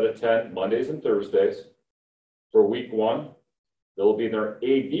students that attend Mondays and Thursdays, for week 1, they'll be in their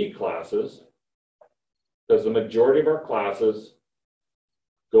AB classes, because the majority of our classes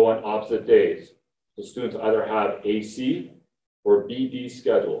go on opposite days. The students either have AC or BD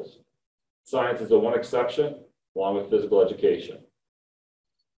schedules. Science is the one exception, along with physical education.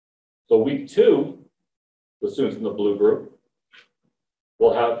 So week 2, the students in the blue group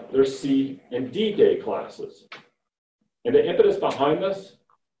will have their C and D day classes. And the impetus behind this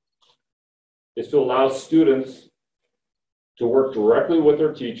is to allow students to work directly with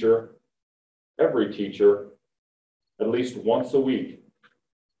their teacher, every teacher, at least once a week.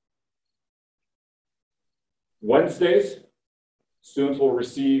 Wednesdays, students will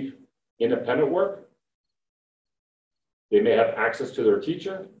receive independent work. They may have access to their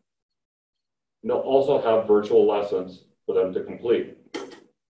teacher. And they'll also have virtual lessons for them to complete.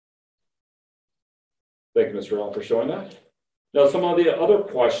 Thank you, Mr. Allen, for showing that. Now, some of the other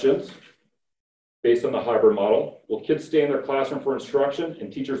questions based on the hybrid model: will kids stay in their classroom for instruction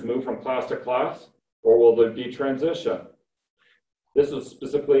and teachers move from class to class, or will there be transition? This is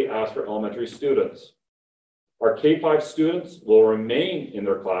specifically asked for elementary students. Our K-5 students will remain in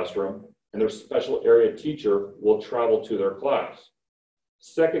their classroom and their special area teacher will travel to their class.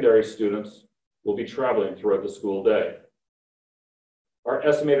 Secondary students will be traveling throughout the school day. Our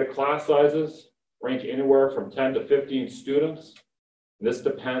estimated class sizes range anywhere from 10 to 15 students. And this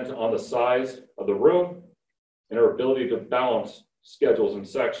depends on the size of the room and our ability to balance schedules and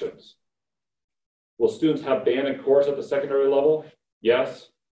sections. Will students have band and chorus at the secondary level? Yes.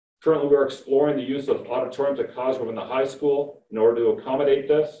 Currently, we are exploring the use of auditoriums at Cosgrove in the high school in order to accommodate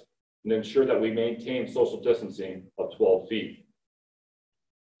this and ensure that we maintain social distancing of 12 feet.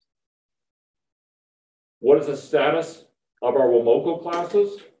 What is the status of our WMOCO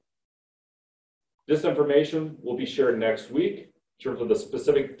classes? This information will be shared next week in terms of the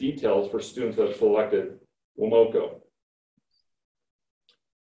specific details for students that have selected WMOCO.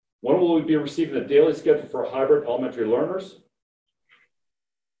 When will we be receiving the daily schedule for hybrid elementary learners?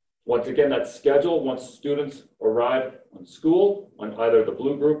 Once again, that schedule, once students arrive on school on either the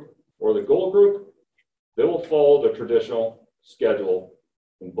blue group or the gold group, they will follow the traditional schedule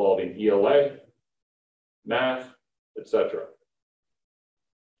involving ELA, math, etc.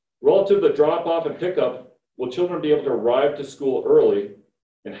 Relative to the drop-off and pickup, will children be able to arrive to school early,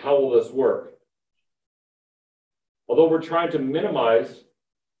 and how will this work? Although we're trying to minimize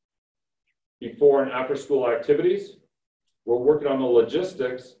before and after school activities, we're working on the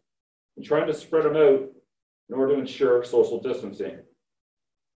logistics and trying to spread them out in order to ensure social distancing.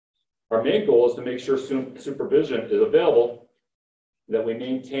 Our main goal is to make sure student supervision is available and that we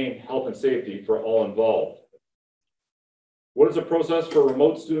maintain health and safety for all involved. What is the process for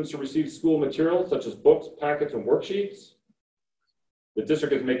remote students to receive school materials such as books, packets, and worksheets? The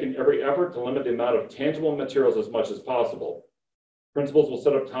district is making every effort to limit the amount of tangible materials as much as possible. Principals will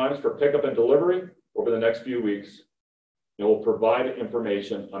set up times for pickup and delivery over the next few weeks and will provide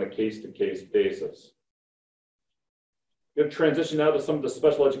information on a case-to-case basis. I'm going to transition now to some of the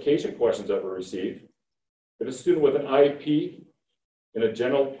special education questions that were received. If a student with an IEP in a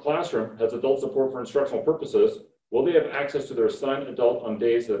general classroom has adult support for instructional purposes, will they have access to their assigned adult on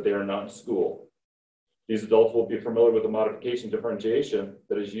days that they are not in school? These adults will be familiar with the modification differentiation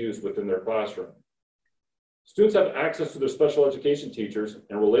that is used within their classroom. Students have access to their special education teachers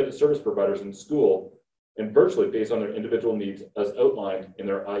and related service providers in school and virtually based on their individual needs as outlined in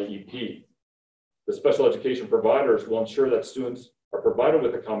their IEP. The special education providers will ensure that students are provided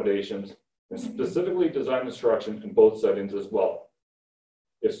with accommodations and specifically designed instruction in both settings as well.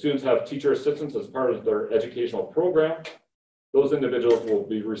 If students have teacher assistants as part of their educational program, those individuals will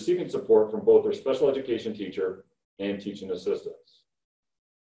be receiving support from both their special education teacher and teaching assistants.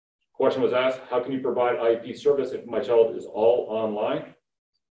 Question was asked, how can you provide IEP service if my child is all online?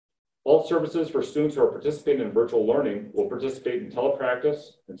 All services for students who are participating in virtual learning will participate in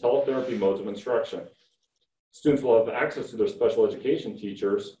telepractice and teletherapy modes of instruction. Students will have access to their special education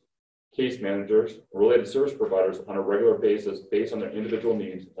teachers, case managers, and related service providers on a regular basis based on their individual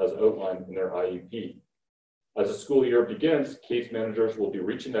needs as outlined in their IEP. As the school year begins, case managers will be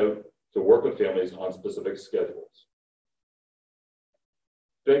reaching out to work with families on specific schedules.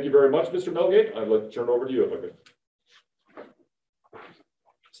 Thank you very much, Mr. Melgate. I'd like to turn it over to you if I could.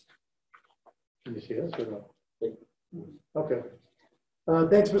 Can you see us or no? Okay.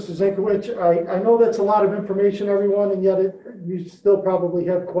 Thanks, Mr. Zinkowicz. I know that's a lot of information, everyone, and yet you still probably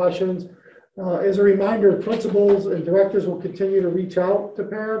have questions. As a reminder, principals and directors will continue to reach out to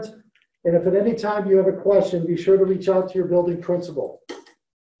parents. And if at any time you have a question, be sure to reach out to your building principal.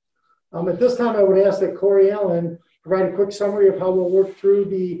 At this time, I would ask that Corey Allen provide a quick summary of how we'll work through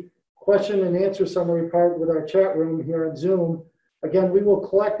the question and answer summary part with our chat room here on Zoom. Again, we will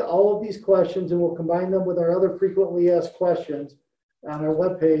collect all of these questions and we'll combine them with our other frequently asked questions on our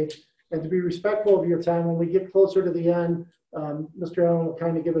webpage. And to be respectful of your time, when we get closer to the end, Mr. Allen will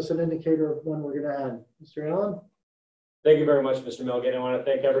kind of give us an indicator of when we're going to end. Mr. Allen? Thank you very much, Mr. Melgate. I want to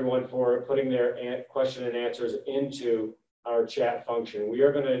thank everyone for putting their question and answers into our chat function. We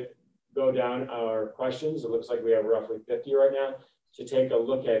are going to go down our questions. It looks like we have roughly 50 right now, to take a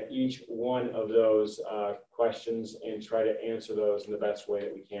look at each one of those questions and try to answer those in the best way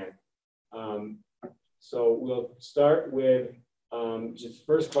that we can. So we'll start with just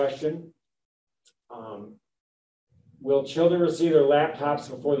first question. Will children receive their laptops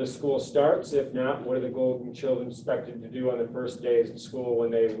before the school starts? If not, what are the golden children expected to do on the first days of school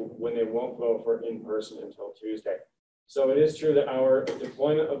when they won't go for in-person until Tuesday? So it is true that our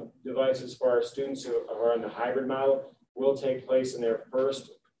deployment of devices for our students who are on the hybrid model will take place in their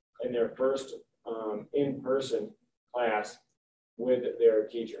first in-person class with their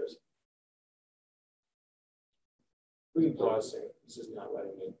teachers. We can pause a second. This is not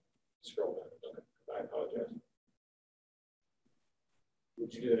letting me scroll down. Okay. I apologize.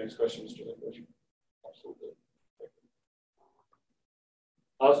 Would you do the next question, Mr. Linkage? Absolutely.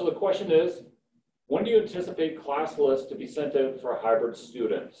 So the question is, when do you anticipate class lists to be sent out for hybrid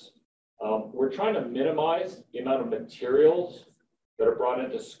students? We're trying to minimize the amount of materials that are brought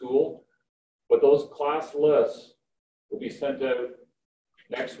into school, but those class lists will be sent out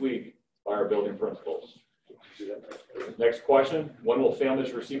next week by our building principals. Next question, when will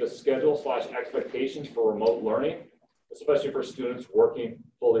families receive a schedule / expectations for remote learning, especially for students working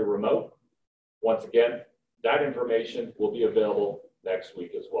fully remote? Once again, that information will be available next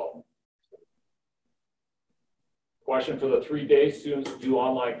week as well. Question for the 3 days students do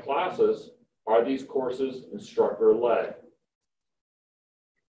online classes, are these courses instructor-led?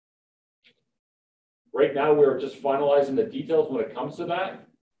 Right now, we're just finalizing the details when it comes to that,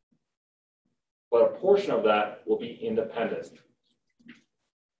 but a portion of that will be independent.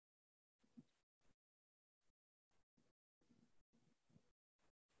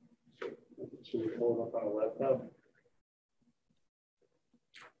 Should we hold up on a laptop?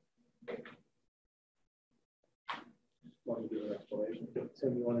 Want to do an explanation?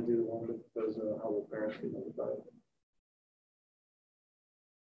 Tim, you want to do the one that goes, how will parents be notified?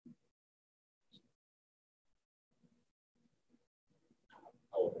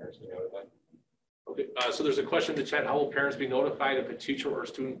 How will parents be notified? Okay, so there's a question in the chat. How will parents be notified if a teacher or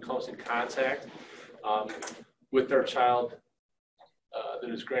student comes in contact with their child that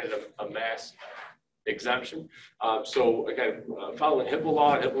is granted a mass exemption? So again, following HIPAA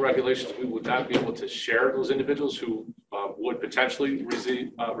law and HIPAA regulations, we would not be able to share those individuals who would potentially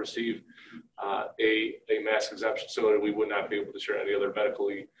receive a mass exemption, so that we would not be able to share any other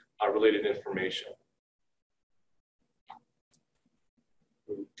medically related information.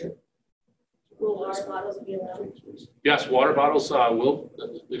 Will water bottles be allowed? Yes, water bottles will,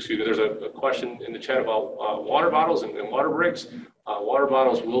 excuse me, there's a question in the chat about water bottles and water breaks. Water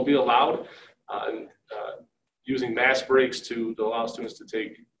bottles will be allowed, and using mass breaks to allow students to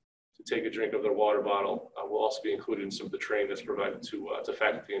take a drink of their water bottle will also be included in some of the training that's provided to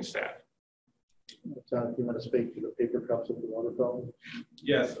faculty and staff. John, if you want to speak to the paper cups of the water fountain?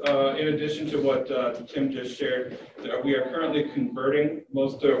 Yes, in addition to what Tim just shared, we are currently converting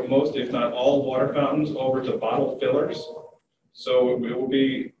most, if not all, water fountains over to bottle fillers. So it will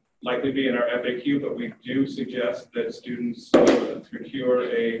likely be in our FAQ, but we do suggest that students procure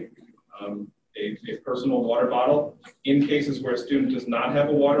a a personal water bottle. In cases where a student does not have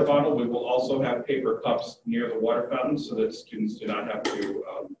a water bottle, we will also have paper cups near the water fountain so that students do not have to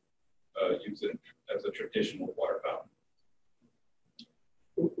use it as a traditional water fountain.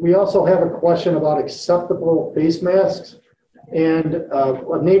 We also have a question about acceptable face masks, and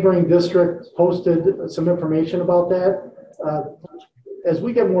a neighboring district posted some information about that. As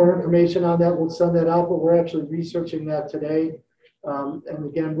we get more information on that, we'll send that out, but we're actually researching that today. And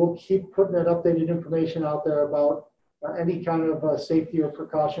again, we'll keep putting that updated information out there about any kind of safety or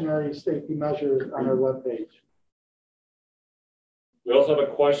precautionary safety measures on our webpage. We also have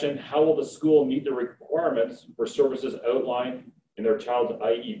a question: how will the school meet the requirements for services outlined in their child's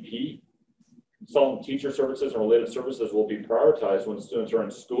IEP? Consultant teacher services and related services will be prioritized when students are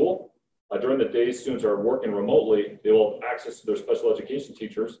in school. During the day students are working remotely, they will have access to their special education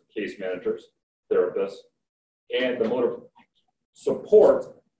teachers, case managers, therapists, and the mode of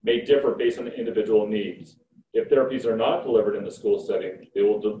support may differ based on the individual needs. If therapies are not delivered in the school setting, they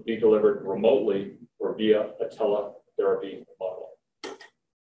will be delivered remotely or via a teletherapy model.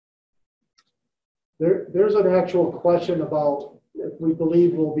 There's an actual question about if we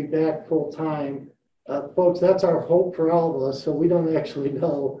believe we'll be back full time. Folks, that's our hope for all of us, so we don't actually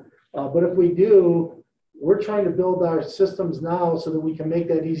know. But if we do, we're trying to build our systems now so that we can make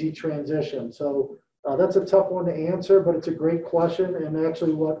that easy transition. So that's a tough one to answer, but it's a great question and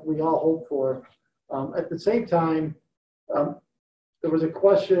actually what we all hope for. At the same time, there was a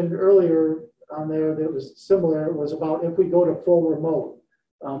question earlier on there that was similar. It was about if we go to full remote.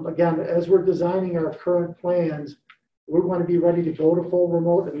 Again, as we're designing our current plans, we want to be ready to go to full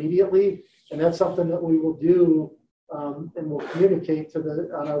remote immediately. And that's something that we will do and we'll communicate to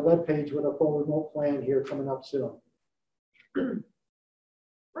on our webpage with a full remote plan here coming up soon.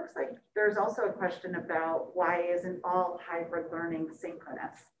 Looks like there's also a question about why isn't all hybrid learning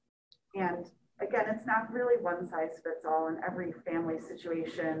synchronous? And again, it's not really one size fits all, and every family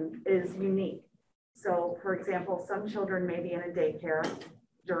situation is unique. So for example, some children may be in a daycare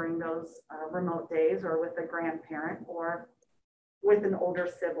during those remote days, or with a grandparent, or with an older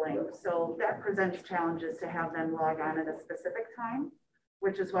sibling. So that presents challenges to have them log on at a specific time,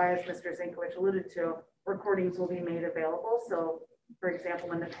 which is why, as Mr. Zinkowicz alluded to, recordings will be made available. So for example,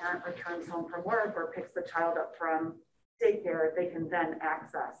 when the parent returns home from work or picks the child up from daycare, they can then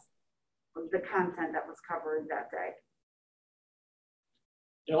access the content that was covered that day.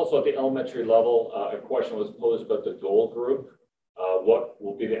 And also at the elementary level, a question was posed about the goal group. What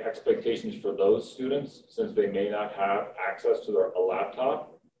will be the expectations for those students since they may not have access to a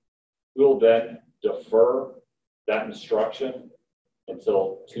laptop? We will then defer that instruction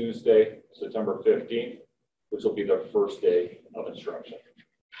until Tuesday, September 15th, which will be their first day of instruction.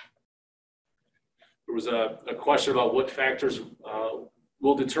 There was a question about what factors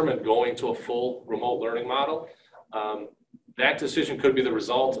will determine going to a full remote learning model. That decision could be the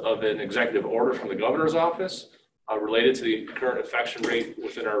result of an executive order from the governor's office related to the current infection rate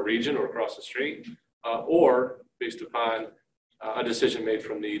within our region or across the state, or based upon a decision made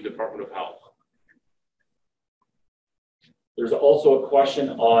from the Department of Health. There's also a question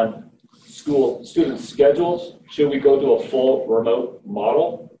on school student schedules. Should we go to a full remote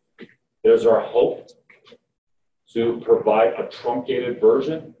model? There's our hope to provide a truncated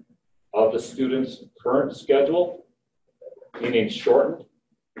version of the student's current schedule, meaning shortened,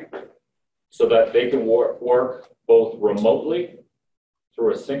 so that they can work both remotely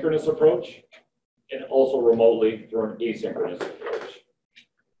through a synchronous approach and also remotely through an asynchronous approach.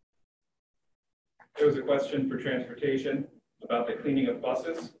 There was a question for transportation about the cleaning of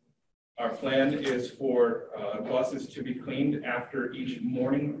buses. Our plan is for buses to be cleaned after each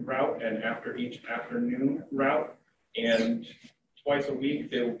morning route and after each afternoon route. And twice a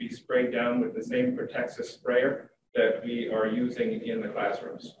week, they will be sprayed down with the same Protexis sprayer that we are using in the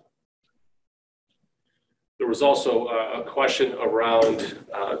classrooms. There was also a question around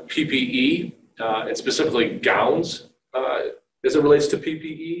PPE and specifically gowns as it relates to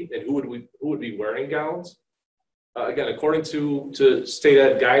PPE and who would be wearing gowns. Again, according to state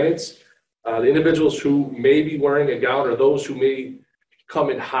ed guidance, the individuals who may be wearing a gown are those who may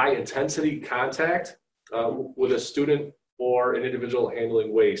come in high intensity contact with a student or an individual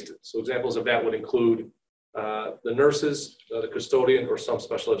handling waste. So examples of that would include the nurses, the custodian, or some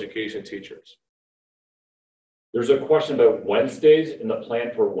special education teachers. There's a question about Wednesdays and the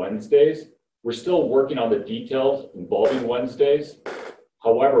plan for Wednesdays. We're still working on the details involving Wednesdays.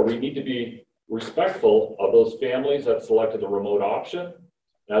 However, we need to be respectful of those families that selected the remote option.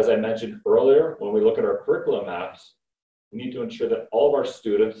 As I mentioned earlier, when we look at our curriculum maps, we need to ensure that all of our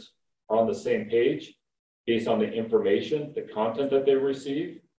students are on the same page based on the information, the content that they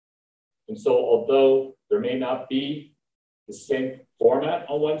receive. And so although there may not be the same format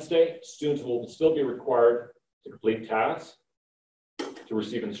on Wednesday, students will still be required to complete tasks, to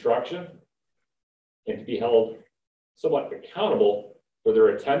receive instruction, and to be held somewhat accountable for their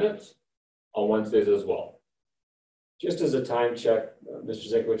attendance on Wednesdays as well. Just as a time check,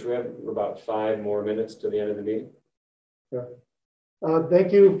 Mr. Zinkowicz, we have about 5 more minutes to the end of the meeting.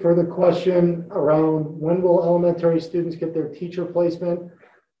 Thank you for the question around when will elementary students get their teacher placement.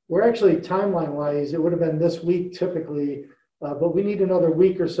 We're actually timeline-wise, it would have been this week typically, but we need another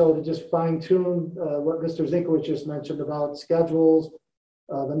week or so to just fine-tune what Mr. Zinkowicz just mentioned about schedules,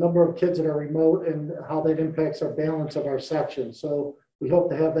 the number of kids that are remote, and how that impacts our balance of our section. So we hope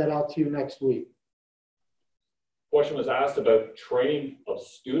to have that out to you next week. Question was asked about training of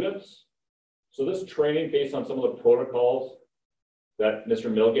students. So this training, based on some of the protocols that Mr.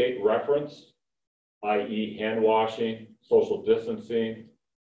 Milgate referenced, i.e. hand washing, social distancing,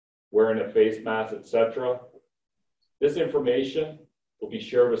 wearing a face mask, etc. This information will be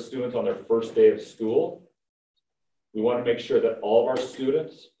shared with students on their first day of school. We want to make sure that all of our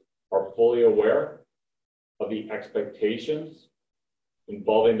students are fully aware of the expectations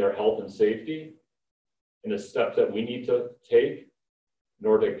involving their health and safety and the steps that we need to take in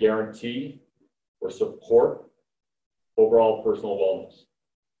order to guarantee or support overall personal wellness.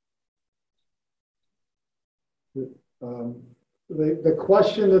 The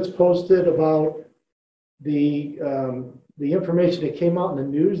question that's posted about the information that came out in the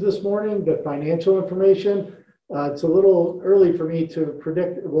news this morning, the financial information, it's a little early for me to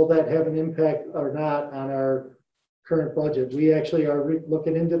predict will that have an impact or not on our current budget. We actually are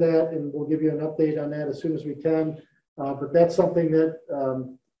looking into that, and we'll give you an update on that as soon as we can. But that's something that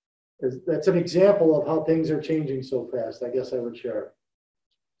that's an example of how things are changing so fast, I guess I would share.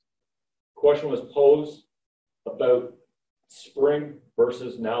 Question was posed about spring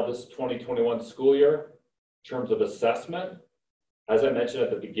versus now this 2021 school year in terms of assessment. As I mentioned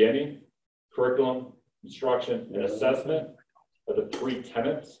at the beginning, curriculum, instruction, and assessment are the 3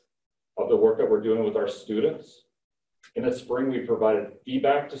 tenets of the work that we're doing with our students. In the spring, we provided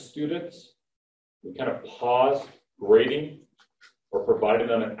feedback to students. We kind of paused grading or providing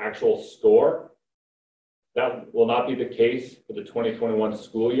them an actual score. That will not be the case for the 2021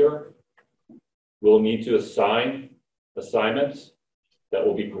 school year. We'll need to assign assignments that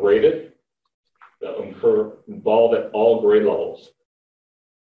will be graded, that will involve at all grade levels.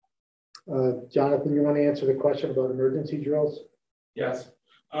 Jonathan, you want to answer the question about emergency drills? Yes.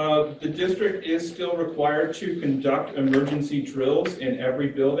 The district is still required to conduct emergency drills in every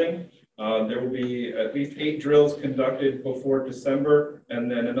building. There will be at least 8 drills conducted before December, and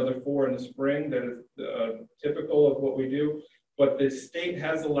then another 4 in the spring. That is typical of what we do. But the state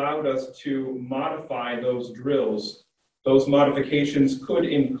has allowed us to modify those drills. Those modifications could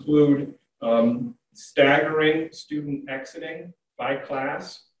include staggering student exiting by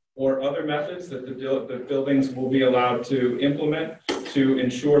class, or other methods that the buildings will be allowed to implement to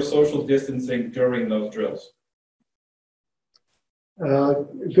ensure social distancing during those drills.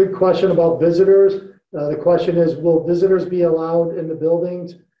 Good question about visitors. The question is, will visitors be allowed in the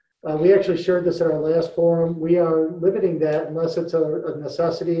buildings? We actually shared this at our last forum. We are limiting that unless it's a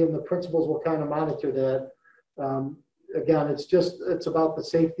necessity, and the principals will kind of monitor that. Again, it's about the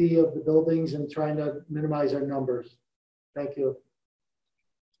safety of the buildings and trying to minimize our numbers. Thank you.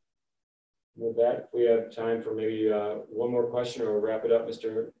 With that, we have time for maybe one more question, or we'll wrap it up,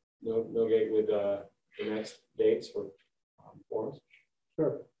 Mr. Milgate, with the next dates for forums.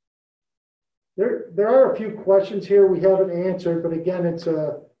 Sure. There are a few questions here we haven't answered, but again, it's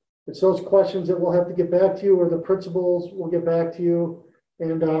those questions that we'll have to get back to you, or the principals will get back to you.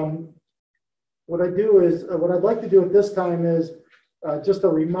 And what I'd like to do at this time is just a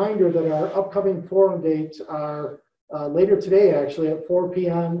reminder that our upcoming forum dates are later today, actually, at 4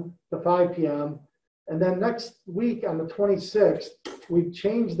 p.m. to 5 p.m. And then next week on the 26th, we've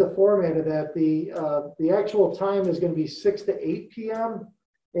changed the format of that. The actual time is going to be 6 to 8 p.m.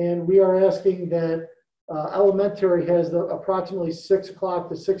 And we are asking that elementary has approximately 6 o'clock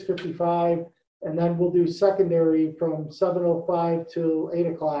to 6:55, and then we'll do secondary from 7:05 to 8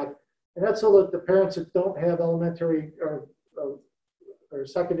 o'clock. And that's so that the parents that don't have elementary or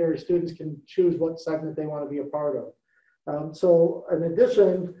secondary students can choose what segment they want to be a part of. So in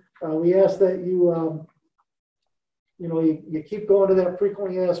addition, we ask that you keep going to that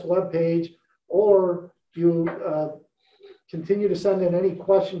frequently asked webpage, or you continue to send in any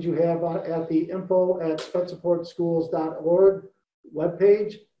questions you have at the info@spencerportschools.org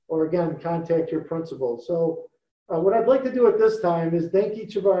webpage, or again, contact your principal. So what I'd like to do at this time is thank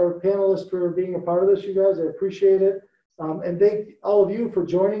each of our panelists for being a part of this, you guys. I appreciate it. And thank all of you for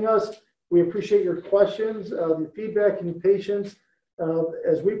joining us. We appreciate your questions, your feedback and your patience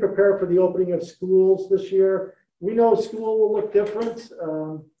as we prepare for the opening of schools this year. We know school will look different,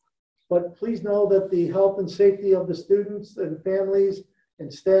 but please know that the health and safety of the students and families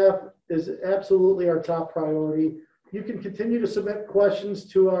and staff is absolutely our top priority. You can continue to submit questions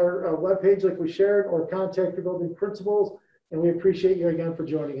to our webpage like we shared, or contact your building principals. And we appreciate you again for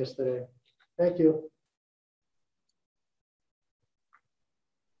joining us today. Thank you.